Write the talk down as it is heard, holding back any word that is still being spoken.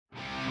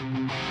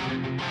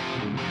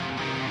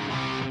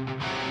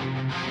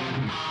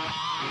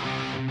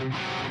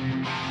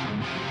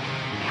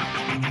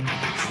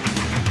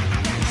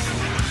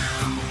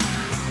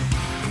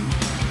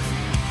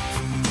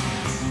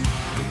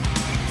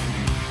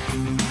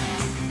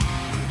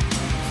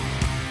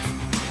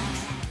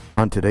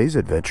On today's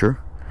adventure,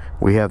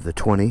 we have the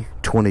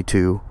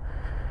 2022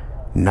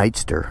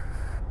 Nightster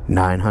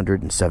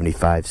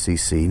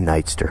 975cc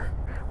Nightster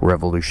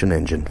Revolution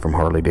engine from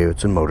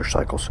Harley-Davidson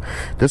motorcycles.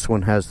 This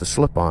one has the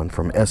slip-on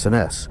from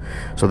S&S,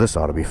 so this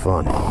ought to be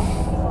fun.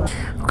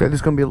 Okay, this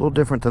is going to be a little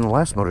different than the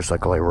last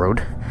motorcycle I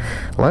rode.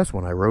 The last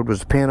one I rode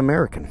was the Pan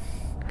American.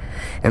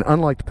 And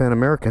unlike the Pan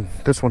American,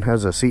 this one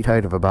has a seat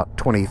height of about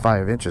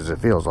 25 inches, it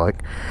feels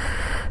like.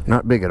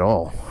 Not big at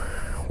all.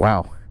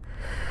 Wow.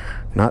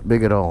 Not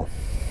big at all.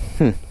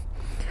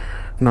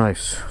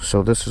 Nice.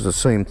 So this is the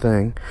same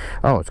thing.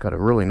 Oh, it's got a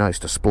really nice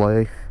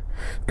display.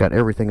 Got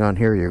everything on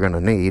here you're going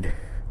to need.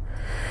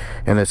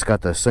 And it's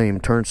got the same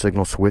turn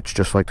signal switch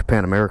just like the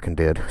Pan American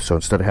did. So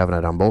instead of having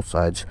it on both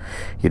sides,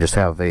 you just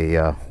have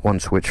a one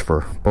switch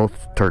for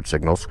both turn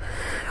signals,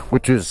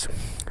 which is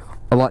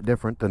a lot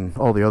different than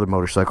all the other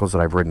motorcycles that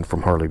I've ridden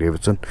from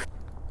Harley-Davidson.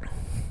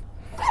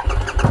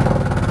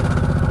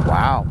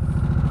 Wow.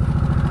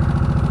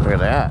 Look at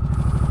that.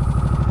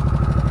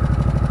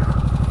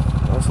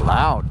 That's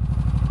loud.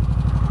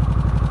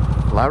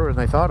 Louder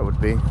than I thought it would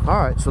be.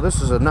 Alright, so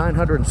this is a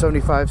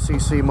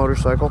 975cc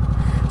motorcycle.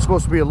 It's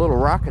supposed to be a little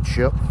rocket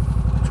ship.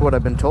 That's what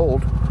I've been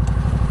told.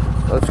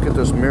 Let's get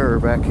this mirror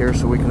back here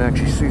so we can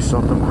actually see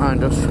something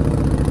behind us.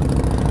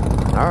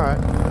 Alright.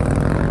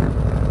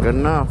 Good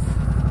enough.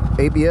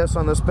 ABS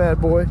on this bad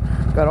boy.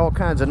 Got all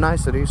kinds of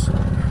niceties.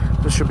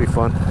 This should be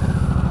fun.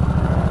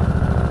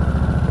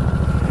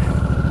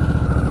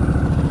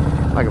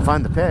 If I can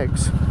find the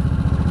pegs.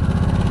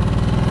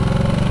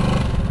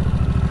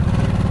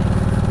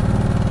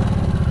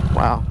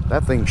 Wow,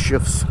 that thing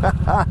shifts.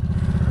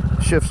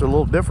 Shifts a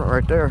little different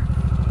right there.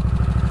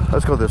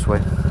 Let's go this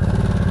way.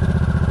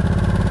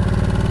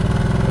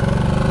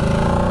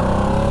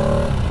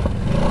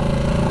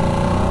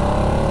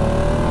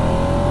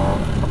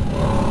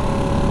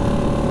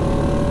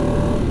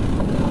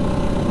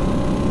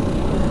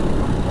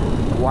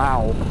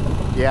 Wow.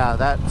 Yeah,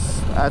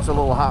 that's a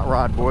little hot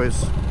rod,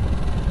 boys.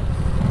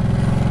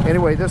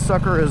 Anyway, this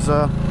sucker is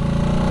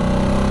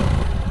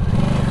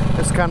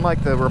it's kind of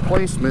like the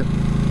replacement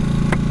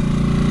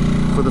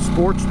for the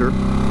Sportster.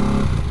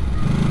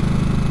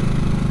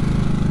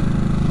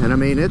 And I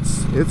mean,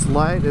 it's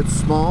light, it's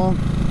small.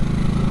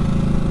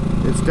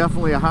 It's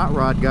definitely a hot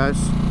rod, guys.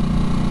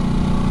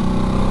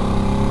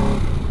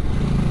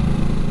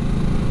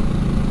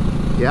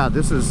 Yeah,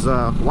 this is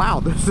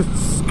wow, this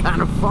is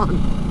kind of fun.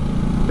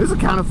 This is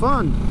kind of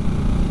fun.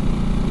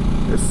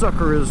 This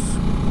sucker is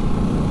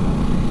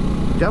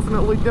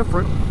definitely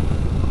different.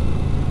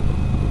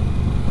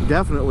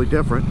 Definitely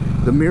different.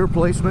 The mirror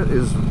placement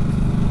is,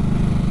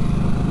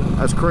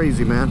 that's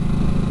crazy, man.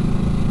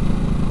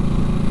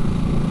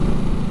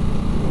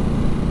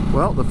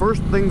 Well, the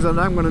first things that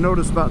I'm going to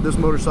notice about this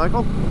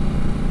motorcycle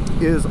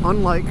is,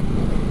 unlike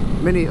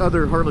many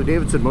other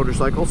Harley-Davidson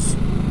motorcycles,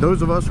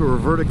 those of us who are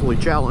vertically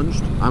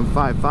challenged, I'm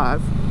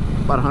 5'5",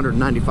 about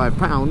 195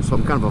 pounds, so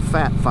I'm kind of a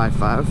fat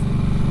 5'5".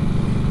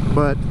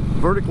 But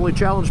vertically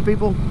challenged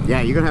people,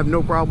 yeah, you're going to have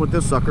no problem with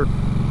this sucker.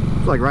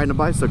 It's like riding a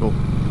bicycle.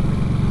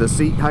 The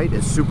seat height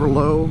is super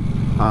low,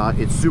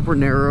 it's super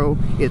narrow,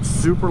 it's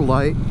super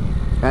light.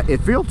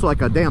 It feels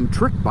like a damn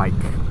trick bike.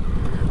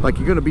 Like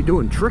you're going to be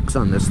doing tricks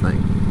on this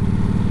thing.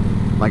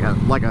 Like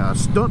a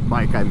stunt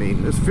bike, I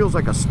mean. This feels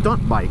like a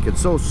stunt bike. It's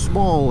so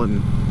small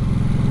and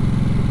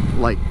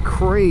like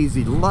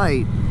crazy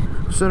light.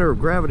 Center of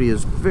gravity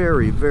is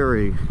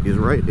is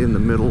right in the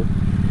middle.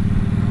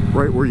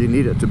 Right where you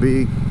need it to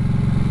be.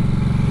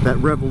 That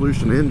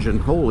Revolution engine,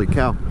 holy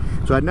cow.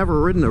 So I'd never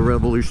ridden a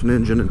Revolution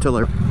engine until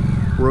I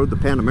rode the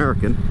Pan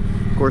American.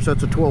 Of course,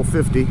 that's a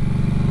 1250.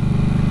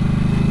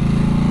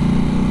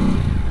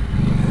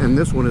 And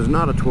this one is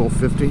not a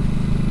 1250.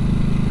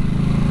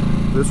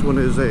 This one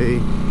is a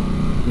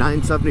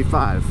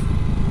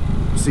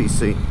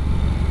 975cc.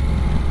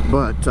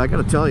 But I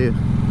gotta tell you,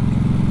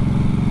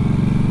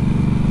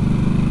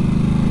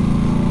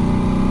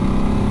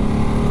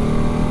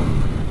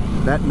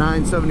 that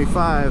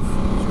 975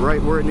 is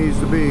right where it needs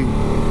to be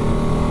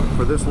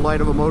for this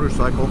light of a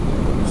motorcycle.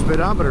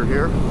 Speedometer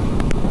here,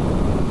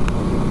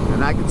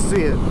 and I can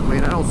see it. I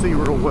mean, I don't see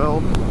real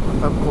well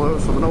up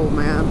close. I'm an old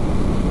man.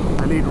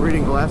 I need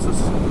reading glasses,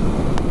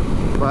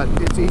 but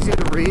it's easy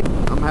to read.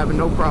 I'm having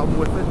no problem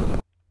with it.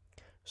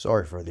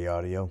 Sorry for the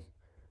audio.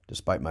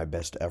 Despite my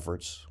best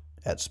efforts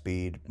at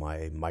speed,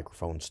 my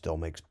microphone still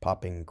makes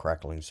popping,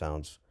 crackling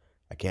sounds.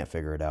 I can't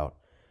figure it out.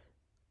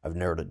 I've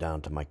narrowed it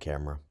down to my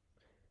camera.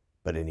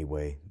 But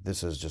anyway,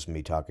 this is just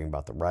me talking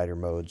about the rider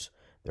modes.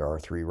 There are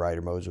 3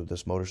 rider modes with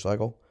this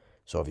motorcycle.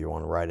 So if you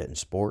want to ride it in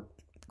sport,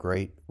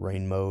 great,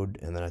 rain mode,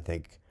 and then I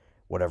think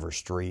whatever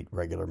street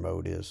regular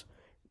mode is.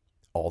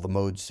 All the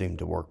modes seem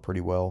to work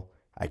pretty well.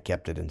 I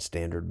kept it in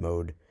standard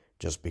mode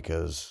just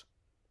because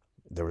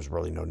there was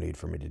really no need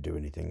for me to do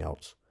anything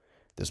else.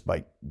 This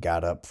bike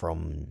got up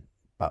from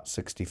about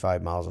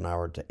 65 miles an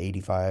hour to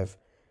 85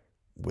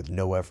 with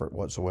no effort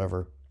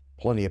whatsoever.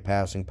 Plenty of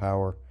passing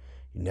power.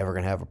 You're never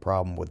going to have a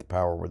problem with the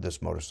power with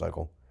this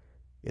motorcycle.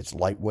 It's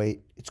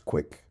lightweight, it's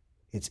quick,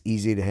 it's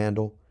easy to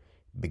handle.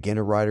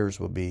 Beginner riders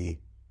will be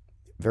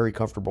very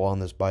comfortable on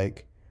this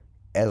bike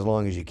as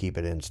long as you keep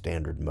it in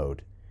standard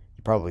mode.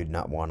 You probably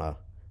not want to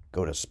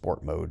go to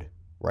sport mode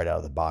right out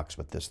of the box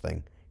with this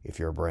thing if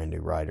you're a brand new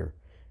rider.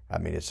 I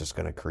mean, it's just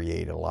going to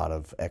create a lot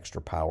of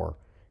extra power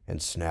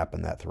and snap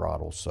in that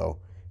throttle. So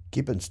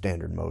keep it in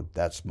standard mode.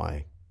 That's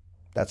my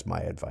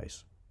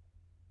advice.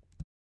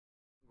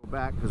 Go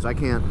back because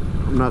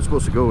I'm not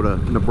supposed to go to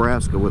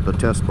Nebraska with a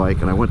test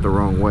bike, and I went the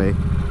wrong way.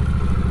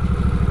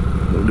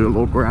 We'll do a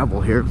little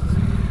gravel here.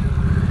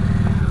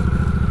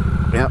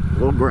 Yep, a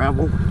little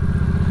gravel.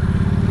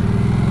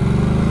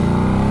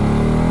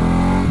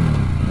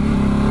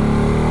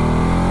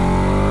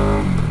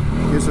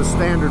 This is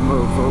standard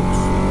mode, folks.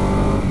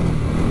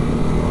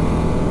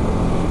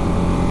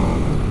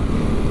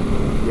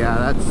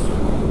 Yeah,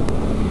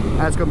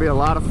 that's gonna be a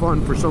lot of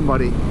fun for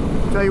somebody.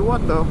 Tell you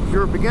what though, if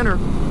you're a beginner,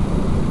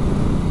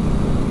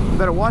 you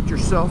better watch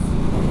yourself.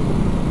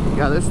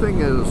 Yeah, this thing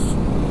is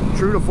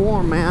true to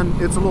form, man.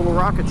 It's a little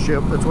rocket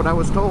ship. That's what I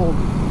was told.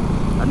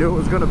 I knew it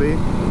was gonna be.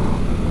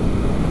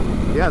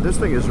 Yeah, this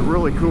thing is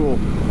really cool.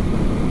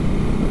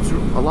 It's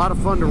a lot of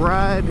fun to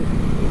ride.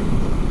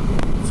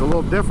 It's a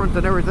little different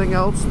than everything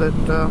else that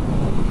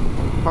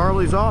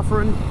Harley's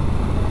offering.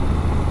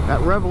 That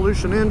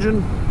Revolution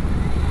engine.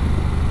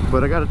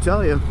 But I got to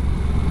tell you,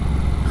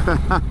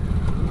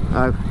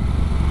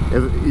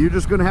 if you're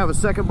just going to have a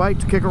second bike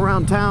to kick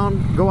around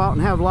town, go out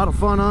and have a lot of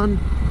fun on,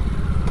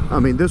 I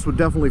mean, this would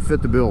definitely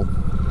fit the bill.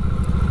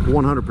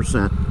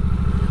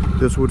 100%.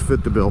 This would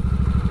fit the bill.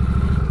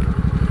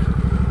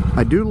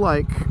 I do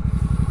like,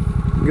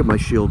 get my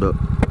shield up.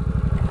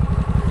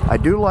 I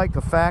do like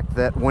the fact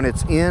that when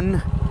it's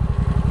in,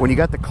 when you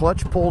got the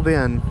clutch pulled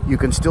in, you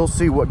can still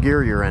see what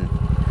gear you're in.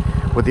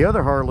 With the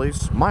other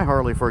Harleys, my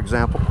Harley for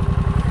example,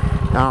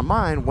 now on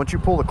mine, once you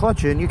pull the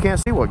clutch in, you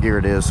can't see what gear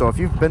it is. So if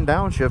you've been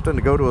downshifting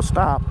to go to a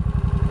stop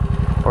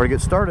or to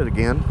get started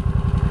again,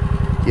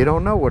 you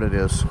don't know what it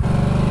is.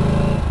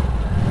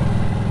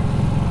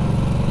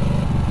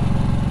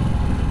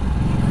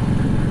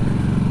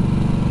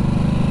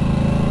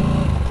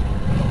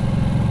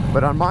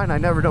 But on mine, I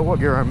never know what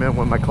gear I'm in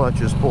when my clutch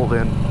is pulled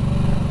in.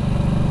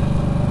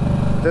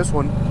 This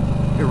one,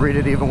 you read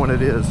it even when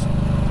it is.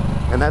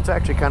 And that's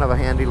actually kind of a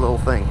handy little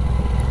thing,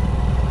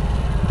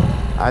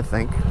 I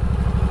think.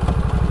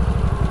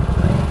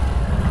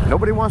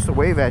 Nobody wants to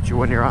wave at you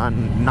when you're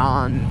on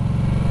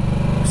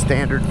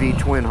non-standard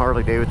V-twin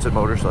Harley-Davidson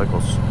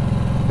motorcycles.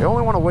 They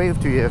only want to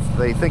wave to you if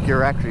they think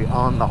you're actually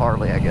on the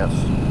Harley, I guess.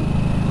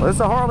 Well,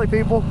 it's a Harley,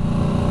 people.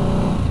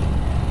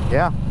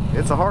 Yeah,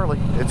 it's a Harley.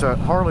 It's a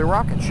Harley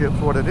rocket ship,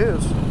 what it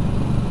is.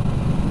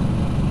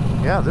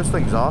 Yeah, this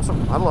thing's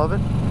awesome. I love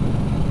it.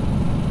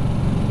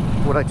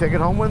 Would I take it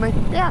home with me?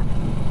 Yeah.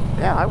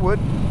 Yeah, I would.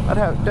 I'd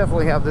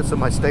definitely have this in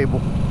my stable.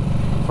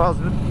 If I was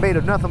made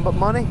of nothing but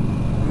money,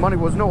 money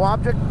was no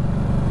object,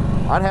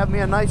 I'd have me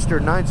a Nightster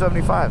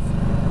 975.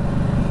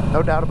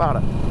 No doubt about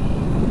it.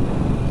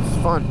 It's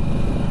fun.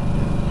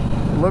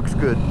 Looks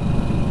good.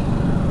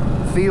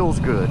 Feels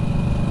good.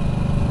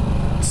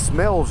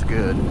 Smells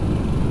good.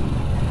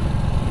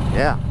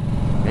 Yeah.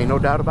 Ain't no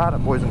doubt about it,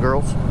 boys and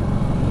girls.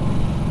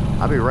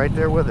 I'll be right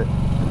there with it.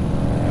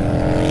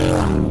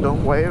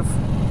 Don't wave.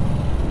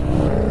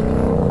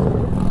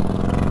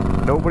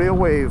 Nobody will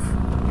wave.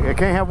 I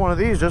can't have one of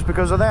these just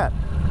because of that.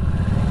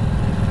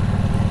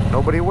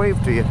 Nobody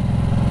waved to you.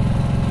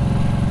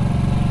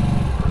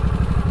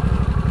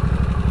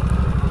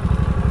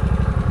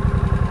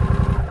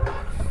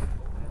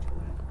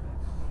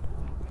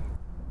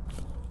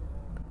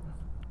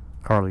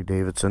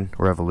 Harley-Davidson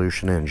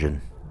Revolution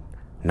engine,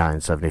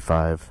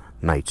 975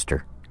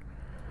 Nightster.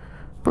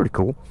 Pretty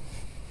cool.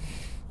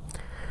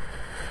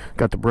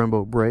 Got the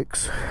Brembo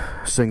brakes,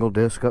 single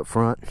disc up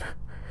front.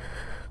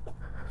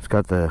 It's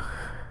got the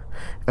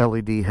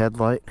LED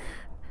headlight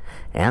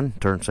and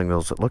turn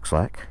signals, it looks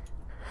like.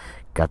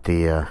 Got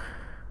the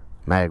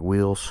mag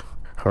wheels.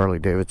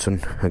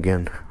 Harley-Davidson,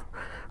 again,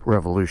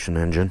 Revolution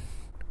engine.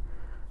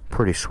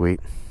 Pretty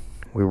sweet.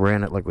 We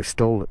ran it like we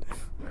stole it.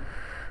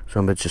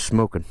 Some of it's just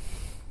smoking.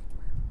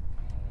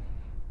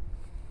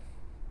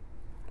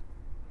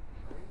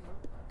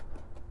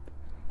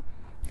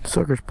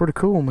 Sucker's pretty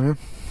cool, man.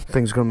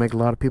 Thing's gonna make a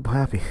lot of people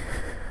happy.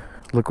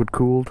 Liquid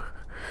cooled.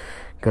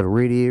 Got a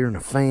radiator and a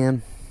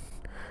fan.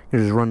 You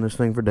just run this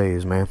thing for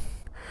days, man.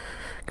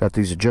 Got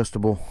these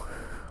adjustable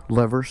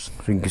levers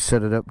so you can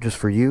set it up just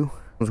for you.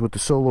 Comes with the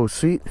solo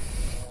seat,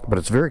 but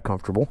it's very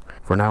comfortable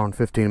for an hour and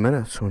 15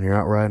 minutes when you're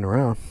out riding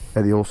around.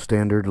 Got the old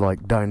standard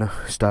like Dyna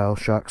style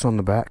shocks on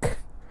the back.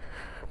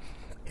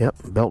 Yep,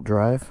 belt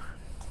drive.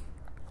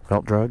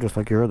 Belt drive just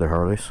like your other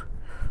Harleys.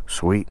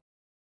 Sweet.